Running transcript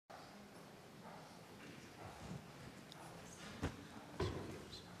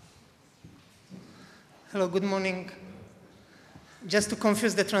Hello, good morning. Just to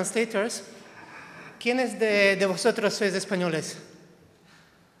confuse the translators, ¿quiénes de vosotros sois españoles?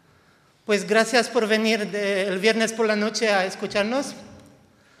 Pues gracias por venir el viernes por la noche a escucharnos.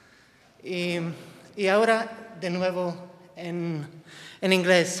 Y ahora, de nuevo, en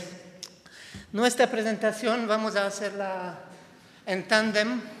inglés. Nuestra presentación vamos a hacerla en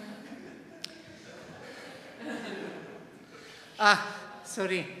tándem.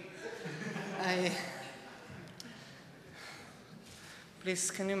 Sorry.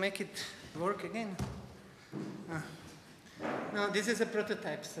 Please, can you make it work again? No, this is a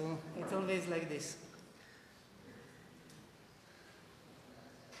prototype, so it's always like this.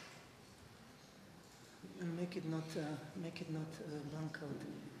 And make it not blank out.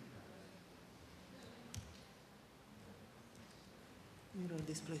 Mirror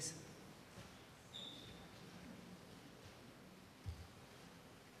displays.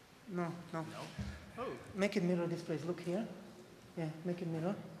 No. Oh. Make it mirror displays. Look here. Yeah, make it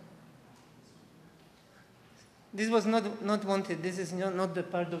mirror. This was not wanted. This is not the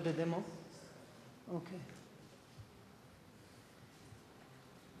part of the demo. Okay.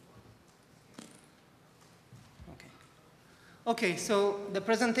 Okay, so the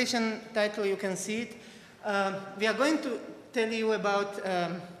presentation title, you can see it. We are going to tell you about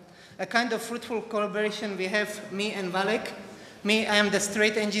a kind of fruitful collaboration we have, me and Valek. Me, I am the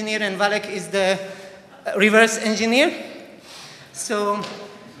straight engineer, and Valek is the reverse engineer. So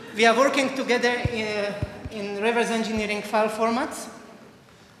we are working together in reverse engineering file formats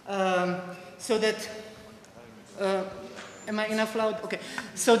so that, am I enough loud? Okay.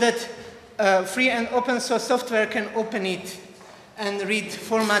 So that free and open source software can open it and read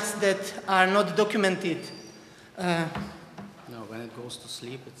formats that are not documented. No, when it goes to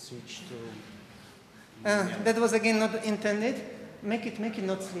sleep, it switches to... That was again not intended. Make it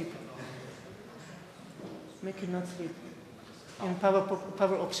not sleep. Make it not sleep. In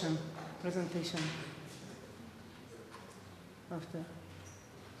power option presentation. After.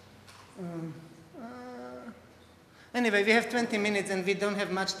 Anyway, we have 20 minutes and we don't have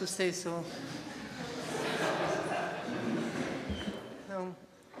much to say, so.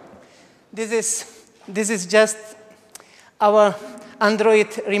 This is just our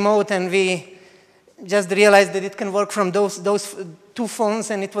Android remote, and we just realized that it can work from those two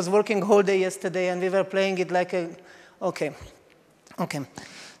phones, and it was working whole day yesterday, and we were playing it like a, okay.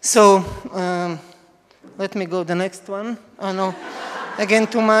 So let me go the next one. Oh no, again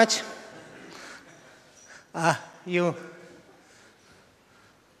too much. You.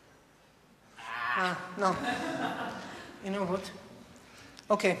 No. You know what?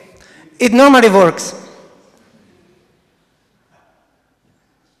 Okay. It normally works.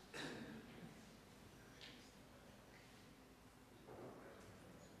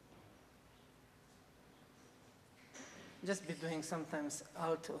 Just be doing sometimes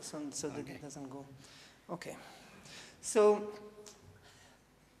Alt or something so that it doesn't go. Okay. So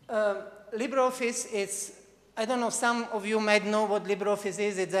LibreOffice is, I don't know, some of you might know what LibreOffice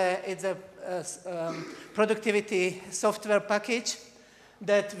is. It's a productivity software package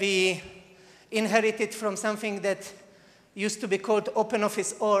that we inherited from something that used to be called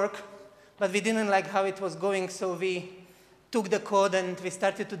OpenOffice.org, but we didn't like how it was going, so we took the code and we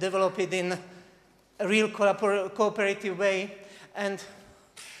started to develop it in a real cooperative way, and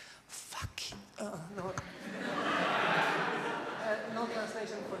no. No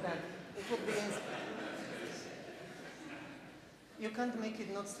translation for that. It would be you can't make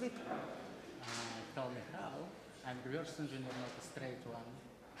it not sleep. Tell me how. I'm reverse engineer, not a straight one.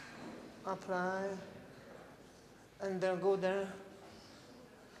 Apply, and then go there.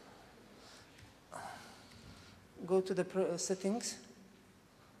 Go to the settings,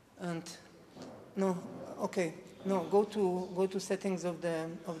 and no, okay, no. Go to settings of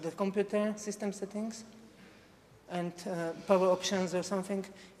the computer, system settings, and power options or something.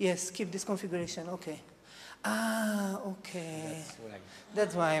 Yes, keep this configuration. Okay. Okay.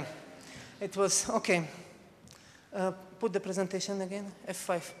 That's why. It was okay. Put the presentation again.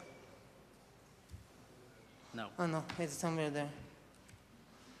 F5. No. Oh no, it's somewhere there.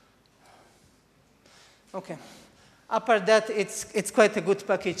 Okay. Apart that, it's quite a good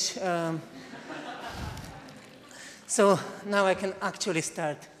package. So now I can actually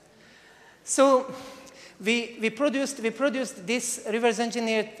start. So we produced this reverse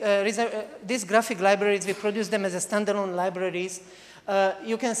engineered these graphic libraries. We produced them as a standalone libraries.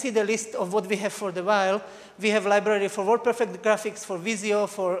 You can see the list of what we have for the while. We have library for WordPerfect graphics, for Visio,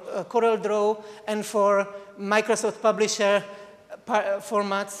 for CorelDraw, and for Microsoft Publisher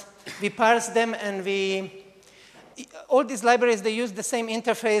formats. We parse them and we all these libraries, they use the same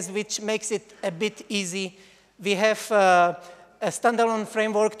interface, which makes it a bit easy. We have a standalone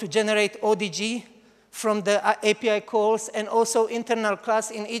framework to generate ODG from the API calls, and also internal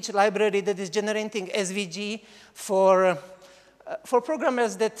class in each library that is generating SVG for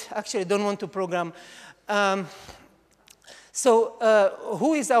programmers that actually don't want to program. Who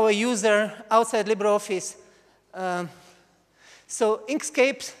is our user outside LibreOffice? So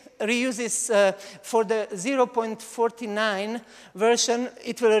Inkscape reuses, for the 0.49 version,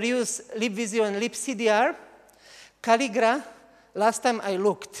 it will reuse LibVisio and libcdr. Calligra, last time I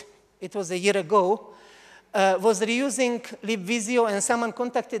looked, it was a year ago, was reusing LibVisio, and someone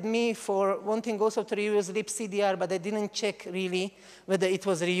contacted me for wanting also to reuse libcdr, but I didn't check really whether it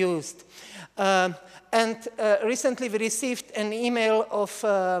was reused. Recently we received an email of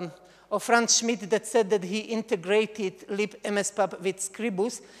Franz Schmidt that said that he integrated libmspub with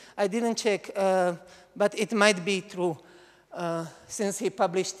Scribus. I didn't check, but it might be true since he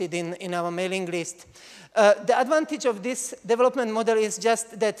published it in our mailing list. The advantage of this development model is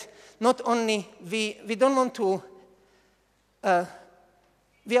just that not only we don't want to,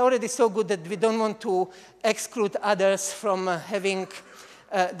 we are already so good that we don't want to exclude others from having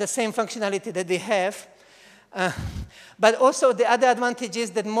the same functionality that we have. But also the other advantage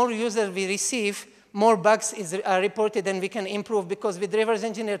is that more users we receive, more bugs are reported and we can improve, because with reverse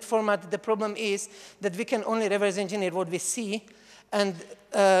engineered format, the problem is that we can only reverse engineer what we see, and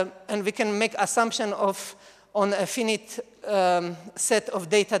we can make assumption on a finite set of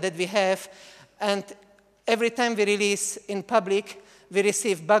data that we have, and every time we release in public, we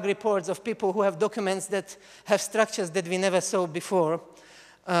receive bug reports of people who have documents that have structures that we never saw before.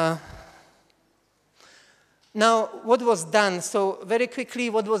 Now, what was done? So very quickly,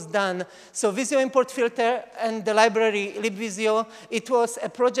 what was done? So Visio import filter and the library LibVisio, it was a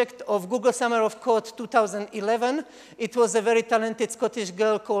project of Google Summer of Code 2011. It was a very talented Scottish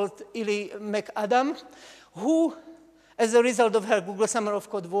girl called Illy McAdam, who, as a result of her Google Summer of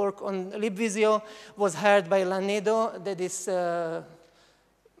Code work on LibVisio, was hired by Lanedo. That is,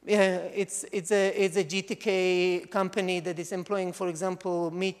 it's a GTK company that is employing, for example,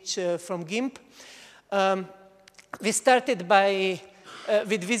 Mitch from GIMP. We started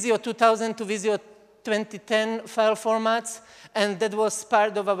with Visio 2000 to Visio 2010 file formats, and that was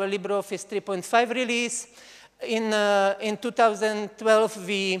part of our LibreOffice 3.5 release. In 2012,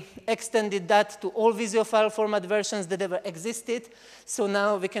 we extended that to all Visio file format versions that ever existed. So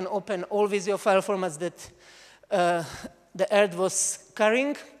now we can open all Visio file formats that the ERD was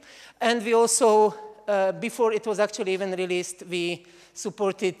carrying. And we also, before it was actually even released, we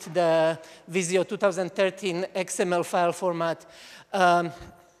supported the Visio 2013 XML file format.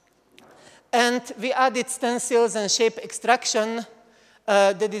 And we added stencils and shape extraction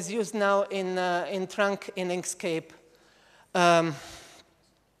that is used now in Trunk in Inkscape.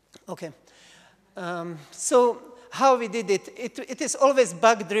 So how we did it? It is always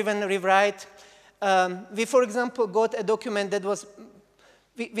bug-driven rewrite. We, for example, got a document that was,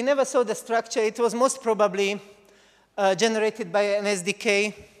 we never saw the structure. It was most probably generated by an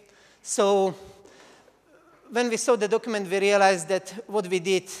SDK. So when we saw the document, we realized that what we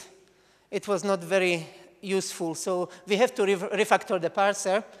did, it was not very useful. So we have to refactor the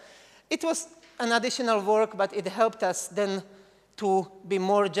parser. It was an additional work, but it helped us then to be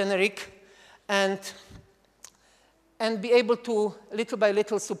more generic and be able to, little by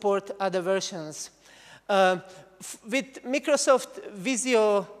little, support other versions. With Microsoft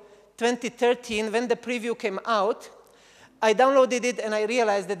Visio 2013, when the preview came out, I downloaded it and I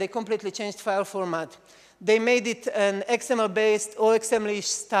realized that they completely changed file format. They made it an XML-based, OXML-ish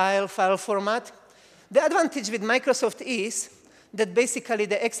style file format. The advantage with Microsoft is that basically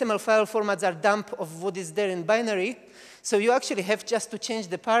the XML file formats are dump of what is there in binary. So you actually have just to change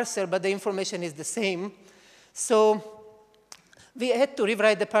the parser, but the information is the same. So we had to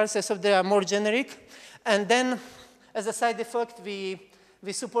rewrite the parsers so they are more generic. And then, as a side effect, we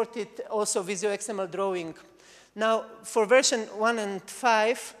supported also Visio XML drawing. Now, for version 1 and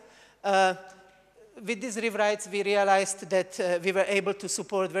 5, with these rewrites, we realized that we were able to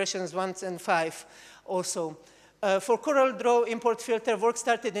support versions 1 and 5 also. For CorelDraw import filter, work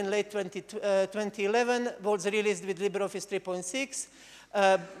started in late 2011, was released with LibreOffice 3.6.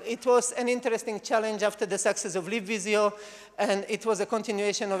 It was an interesting challenge after the success of LibVisio, and it was a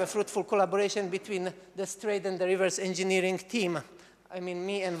continuation of a fruitful collaboration between the straight and the reverse engineering team. I mean,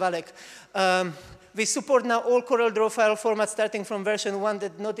 me and Valek. We support now all CorelDraw file formats starting from version 1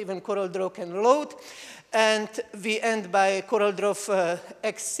 that not even CorelDraw can load. And we end by CorelDraw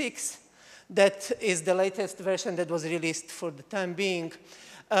X6. That is the latest version that was released for the time being.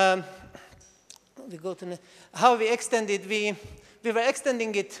 we go to how we extended. We were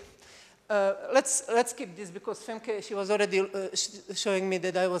extending it. Let's keep this because Femke, she was already showing me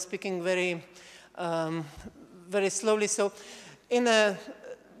that I was speaking very very slowly. So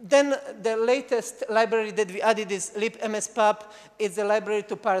then the latest library that we added is libmspub. It's a library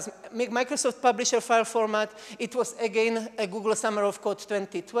to parse Microsoft Publisher file format. It was again a Google Summer of Code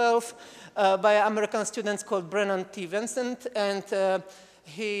 2012 by American students called Brennan T. Vincent. And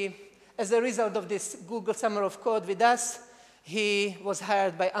he, as a result of this Google Summer of Code with us, he was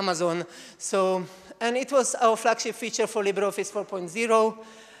hired by Amazon. So, and it was our flagship feature for LibreOffice 4.0.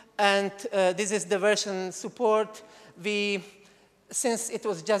 And this is the version support. Since it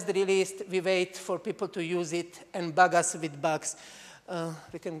was just released, we wait for people to use it and bug us with bugs.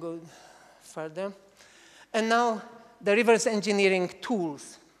 We can go further. And now, the reverse engineering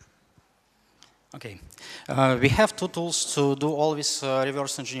tools. Okay. We have two tools to do all this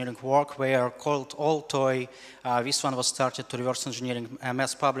reverse engineering work. They are called Altoy. This one was started to reverse engineering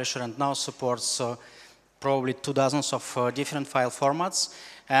MS Publisher and now supports probably 2 dozens of different file formats.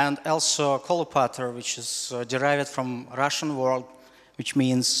 And also Colopater, which is derived from Russian word, which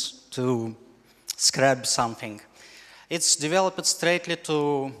means to scrap something. It's developed straightly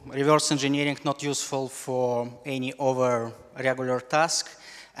to reverse engineering, not useful for any other regular task.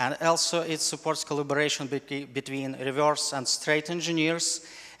 And also it supports collaboration between reverse and straight engineers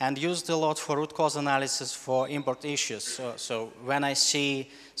and used a lot for root cause analysis for import issues. So when I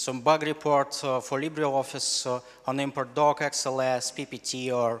see some bug report for LibreOffice on import doc, XLS,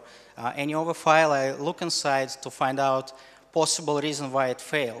 PPT, or any other file, I look inside to find out possible reason why it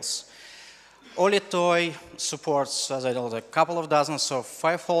fails. Altoy supports, as I told, a couple of dozens of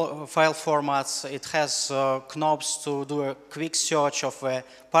file formats. It has knobs to do a quick search of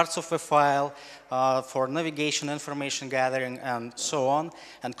parts of a file for navigation, information gathering, and so on.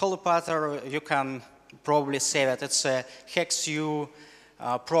 And Colopater, you can probably say that it's a HexU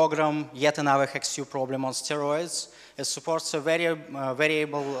program, yet another HexU problem on steroids. It supports a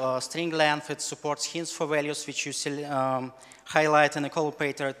variable string length. It supports hints for values, which you highlight in a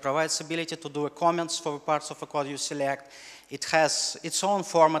Colopater. It provides ability to do comments for the parts of a code you select. It has its own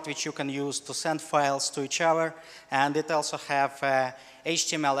format, which you can use to send files to each other. And it also have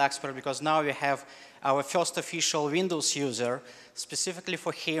HTML expert, because now we have our first official Windows user. Specifically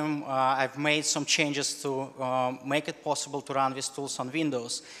for him, I've made some changes to make it possible to run these tools on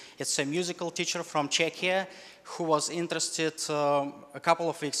Windows. It's a musical teacher from Czechia who was interested a couple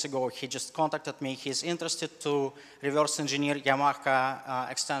of weeks ago. He just contacted me. He's interested to reverse engineer Yamaha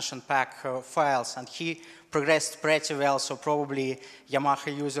extension pack files, and he progressed pretty well, so probably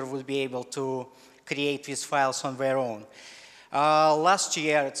Yamaha user would be able to create these files on their own. Last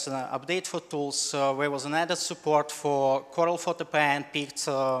year, it's an update for tools. There was an added support for Corel Photopen, picked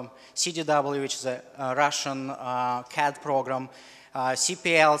CDW, which is a Russian CAD program,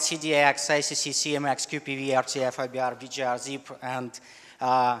 CPL, CDX, ICC, CMX, QPV, RTF, IBR, BGR, ZIP, and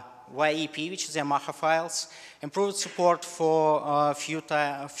YEP, which is Yamaha files. Improved support for a few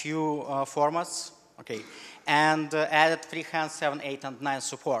formats, okay, and added freehand 7, 8, and 9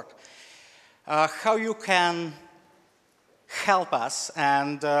 support. How you can help us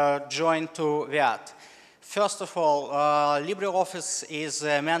and join to that. First of all, LibreOffice is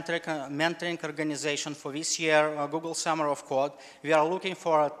a mentoring organization for this year, Google Summer of Code. We are looking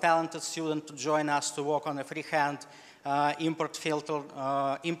for a talented student to join us to work on a freehand import filter,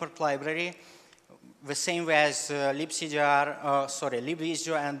 import library, the same way as LibVisio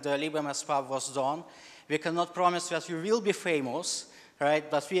and libmspub was done. We cannot promise that you will be famous, right?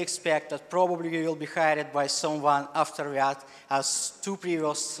 But we expect that probably you will be hired by someone after that, as 2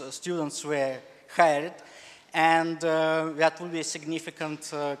 previous students were hired. And that will be a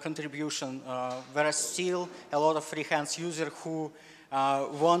significant contribution. There are still a lot of freehand users who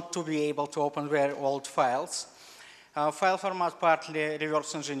want to be able to open their old files. File format partly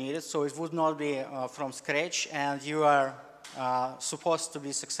reverse engineered, so it would not be from scratch, and you are supposed to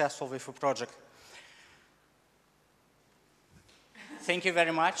be successful with a project. Thank you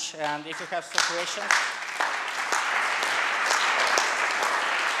very much, and if you have some questions.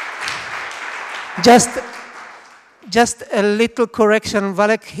 Just a little correction.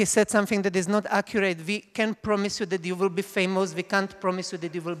 Valek, he said something that is not accurate. We can promise you that you will be famous. We can't promise you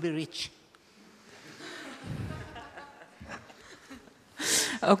that you will be rich.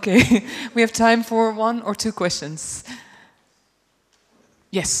 Okay, we have time for 1 or 2 questions.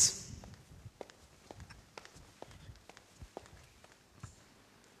 Yes.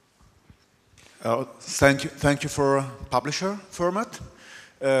 Thank you for publisher format.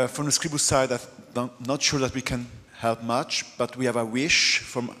 From the Scribus side, I'm not sure that we can help much, but we have a wish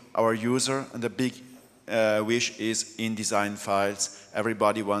from our user, and the big wish is InDesign files.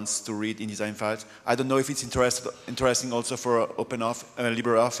 Everybody wants to read InDesign files. I don't know if it's interesting also for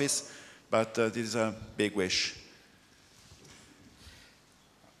LibreOffice, but this is a big wish.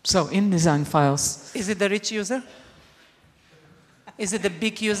 So, InDesign files. Is it the rich user? Is it the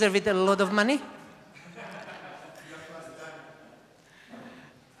big user with a lot of money?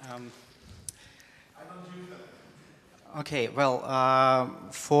 Okay, well,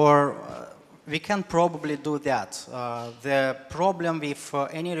 we can probably do that. The problem with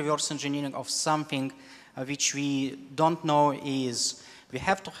any reverse engineering of something which we don't know is we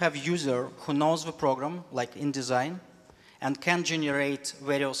have to have user who knows the program, like InDesign, and can generate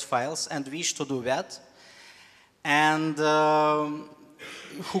various files and wish to do that, and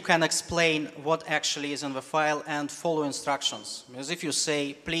who can explain what actually is in the file and follow instructions. Because if you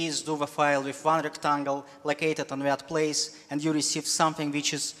say, please do the file with one rectangle located on that place, and you receive something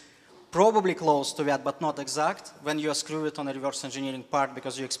which is probably close to that but not exact, when you screw it on a reverse engineering part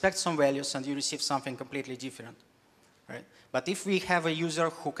because you expect some values and you receive something completely different. Right? But if we have a user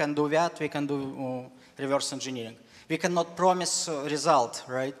who can do that, we can do reverse engineering. We cannot promise a result,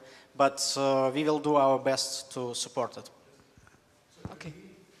 right? But we will do our best to support it. Okay.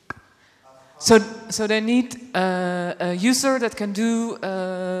 So they need a user that can do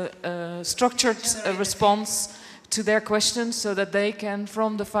a structured response to their questions so that they can,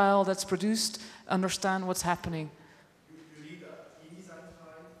 from the file that's produced, understand what's happening. You need an InDesign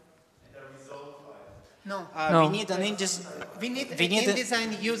file and a result file. No. No. We need an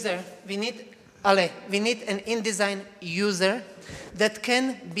InDesign user. We need an InDesign user that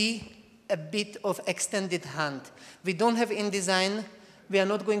can be a bit of extended hand. We don't have InDesign. We are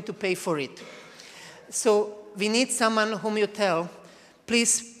not going to pay for it. So we need someone whom you tell,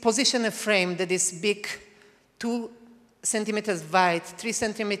 please position a frame that is big, 2 centimeters wide, 3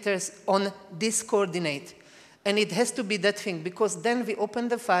 centimeters on this coordinate. And it has to be that thing, because then we open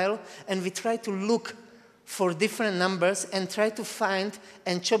the file and we try to look for different numbers and try to find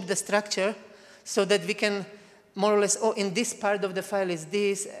and chop the structure so that we can more or less, oh, in this part of the file is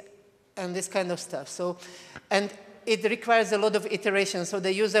this and this kind of stuff. So, and it requires a lot of iteration, so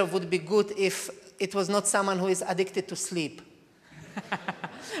the user would be good if it was not someone who is addicted to sleep.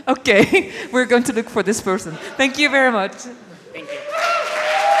 Okay, we're going to look for this person. Thank you very much.